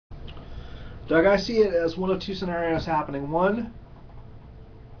Doug, I see it as one of two scenarios happening. One,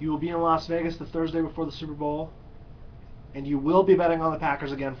 you will be in Las Vegas the Thursday before the Super Bowl, and you will be betting on the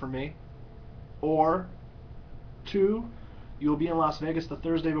Packers again for me. Or, two, you will be in Las Vegas the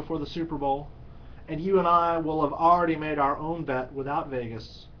Thursday before the Super Bowl, and you and I will have already made our own bet without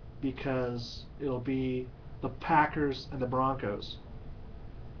Vegas because it'll be the Packers and the Broncos.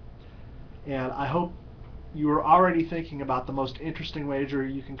 And I hope you are already thinking about the most interesting wager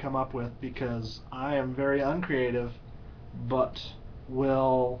you can come up with, because I am very uncreative but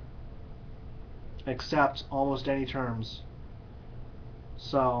will accept almost any terms.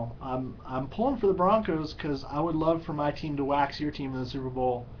 So I'm pulling for the Broncos because I would love for my team to wax your team in the Super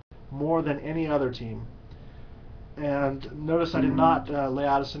Bowl more than any other team. And notice I did not lay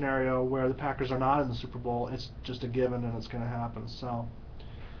out a scenario where the Packers are not in the Super Bowl. It's just a given and it's going to happen. So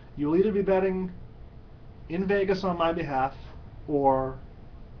you'll either be betting in Vegas on my behalf or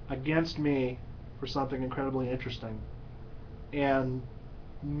against me for something incredibly interesting. And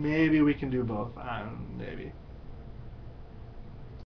maybe we can do both. Maybe.